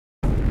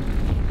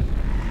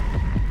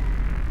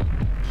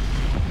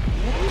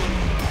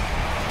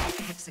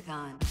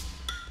Khan.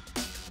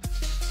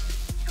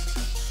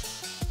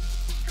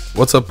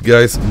 What's up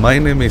guys, my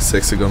name is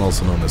Hexagon,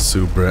 also known as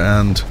Super,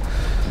 and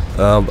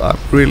I'm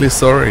really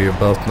sorry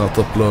about not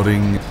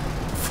uploading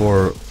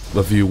for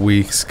a few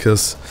weeks,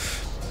 cause,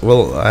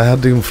 well, I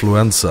had the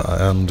influenza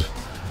and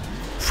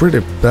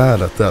pretty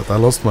bad at that. I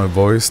lost my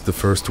voice the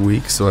first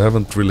week, so I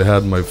haven't really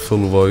had my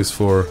full voice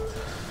for,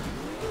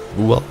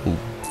 well,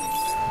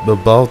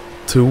 about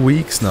 2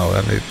 weeks now,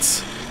 and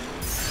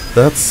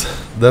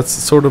that's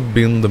sort of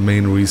been the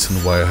main reason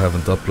why I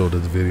haven't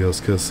uploaded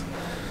videos, cause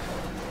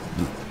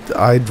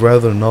I'd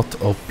rather not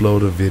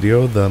upload a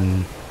video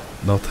than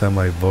not have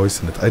my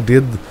voice in it. I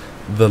did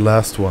the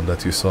last one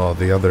that you saw,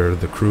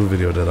 the crew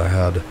video that I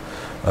had.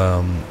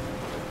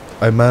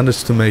 I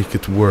managed to make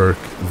it work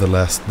the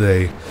last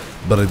day,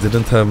 but I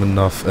didn't have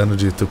enough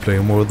energy to play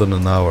more than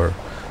an hour.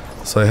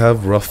 So I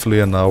have roughly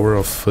an hour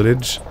of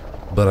footage,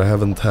 but I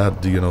haven't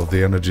had, you know,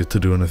 the energy to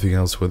do anything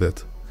else with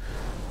it.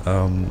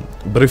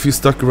 But if you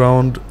stuck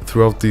around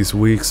throughout these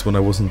weeks when I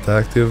wasn't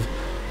active,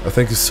 I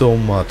thank you so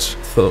much,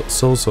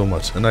 so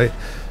much, and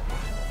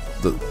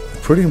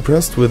pretty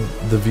impressed with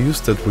the views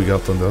that we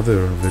got on the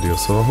other videos,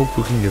 so I hope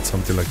we can get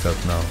something like that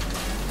now.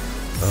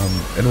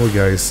 Anyway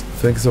guys,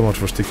 thanks so much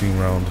for sticking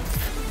around.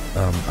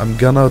 I'm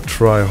gonna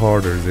try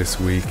harder this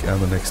week and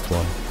the next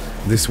one.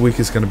 This week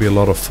is gonna be a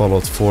lot of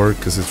Fallout 4,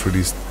 because it's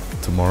released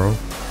tomorrow,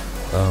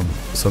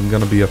 so I'm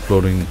gonna be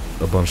uploading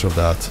a bunch of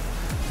that,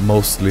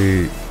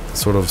 mostly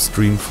sort of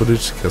stream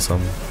footage, because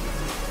I'm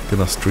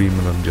gonna stream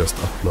and then just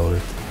upload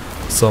it.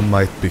 Some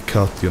might be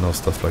cut, you know,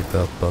 stuff like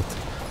that, but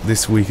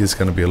this week is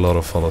gonna be a lot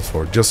of Fallout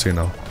 4, just so you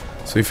know.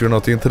 So if you're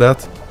not into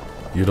that,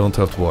 you don't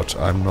have to watch.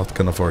 I'm not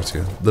gonna force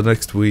you. The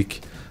next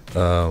week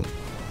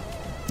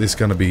is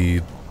gonna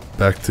be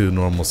back to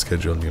normal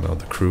schedule, you know,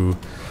 the crew,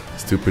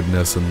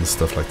 stupidness and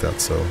stuff like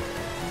that. So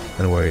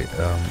anyway,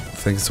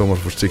 thank you so much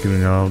for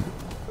sticking around.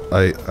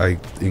 I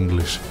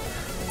English.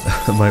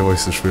 My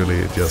voice is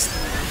really just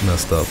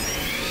messed up.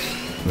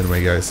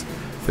 Anyway guys,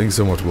 thanks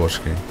so much for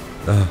watching.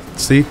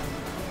 See?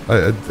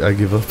 I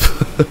give up.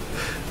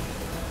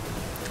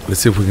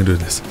 Let's see if we can do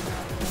this.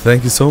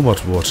 Thank you so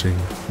much for watching.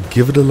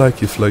 Give it a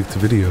like if you liked the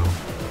video.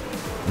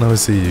 And I will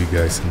see you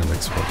guys in the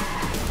next one.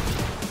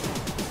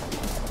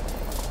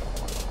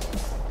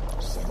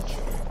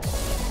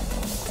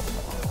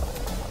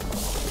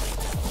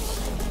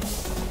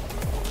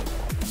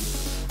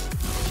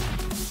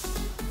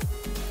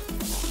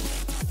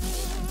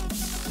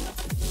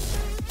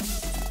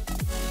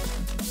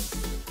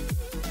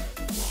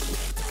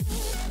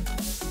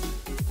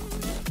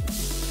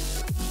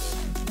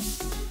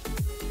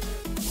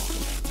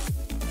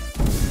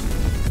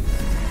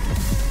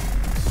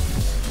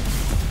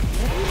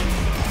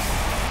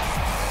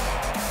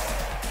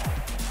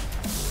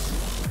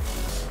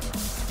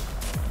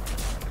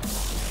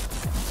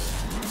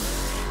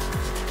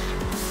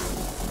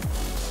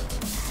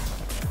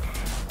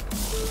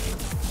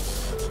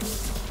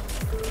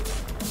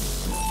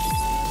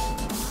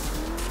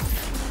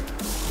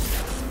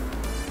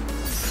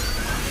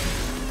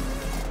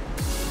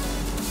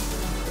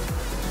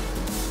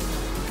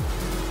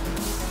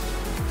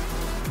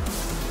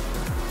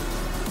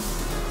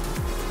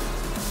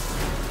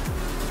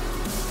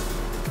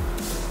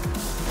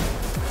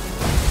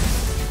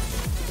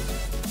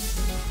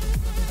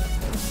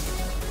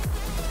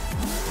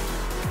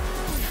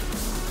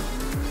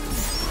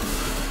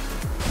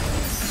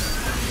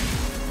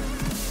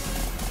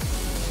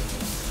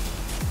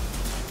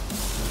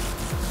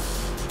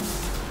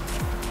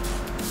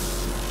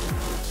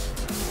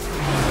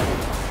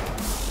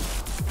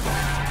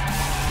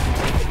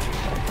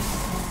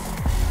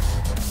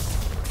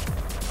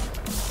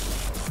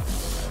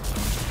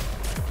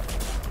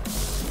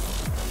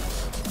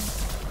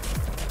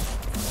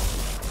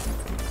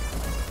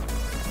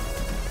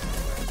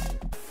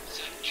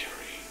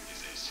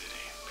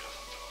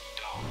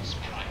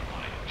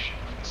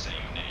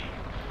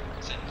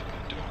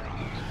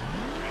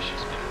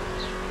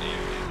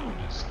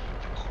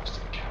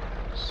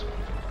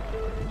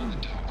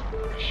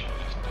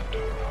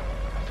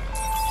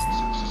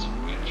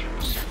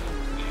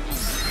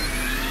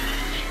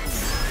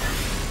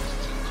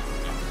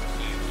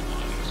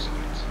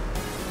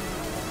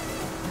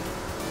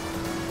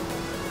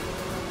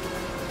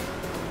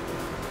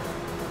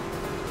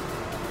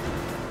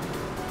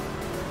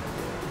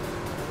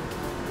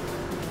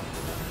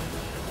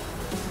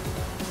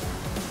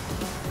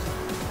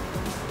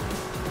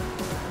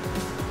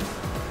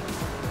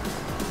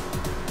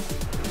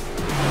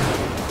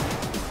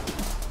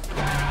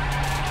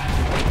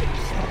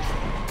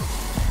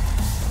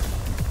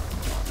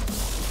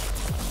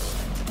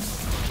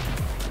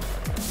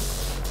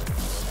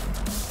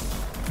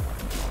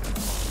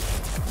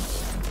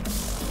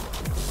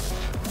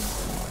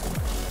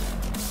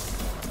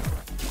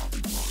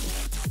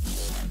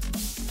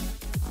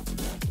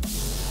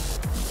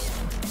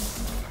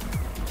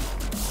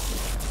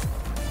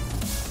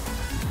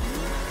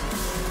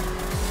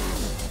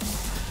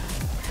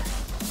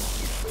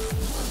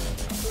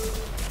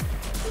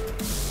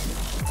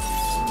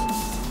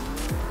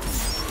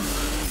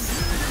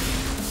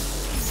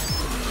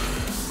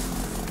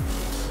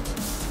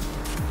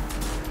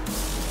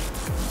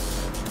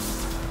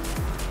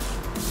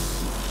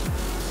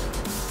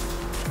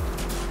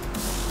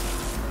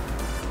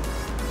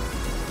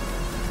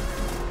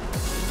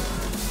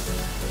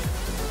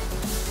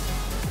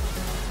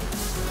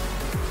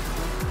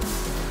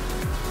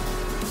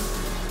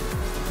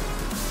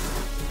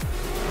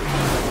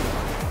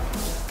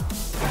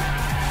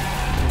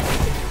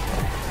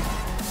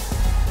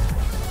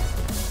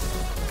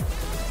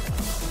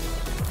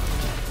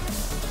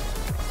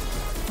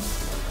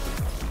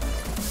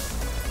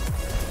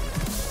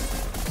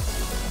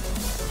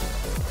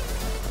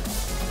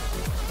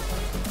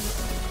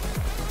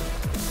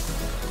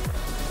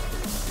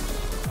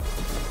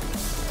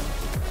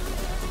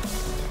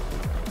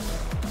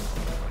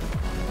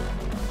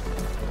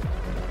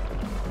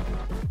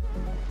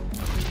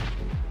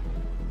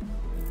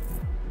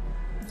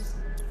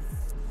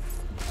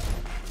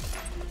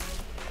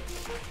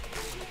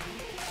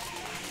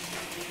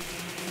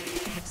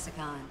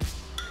 icon.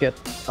 Get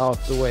out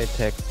the way,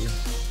 taxi.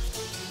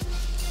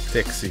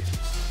 Taxi.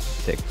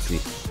 Taxi.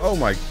 Oh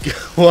my god,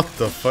 what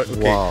the fuck?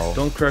 Okay, Wow.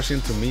 don't crash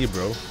into me,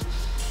 bro.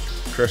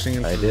 Crashing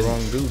into the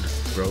wrong dude,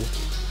 bro.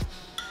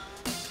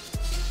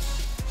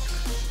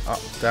 Ah,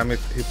 damn it,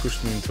 he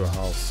pushed me into a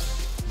house.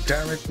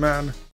 Damn it, man.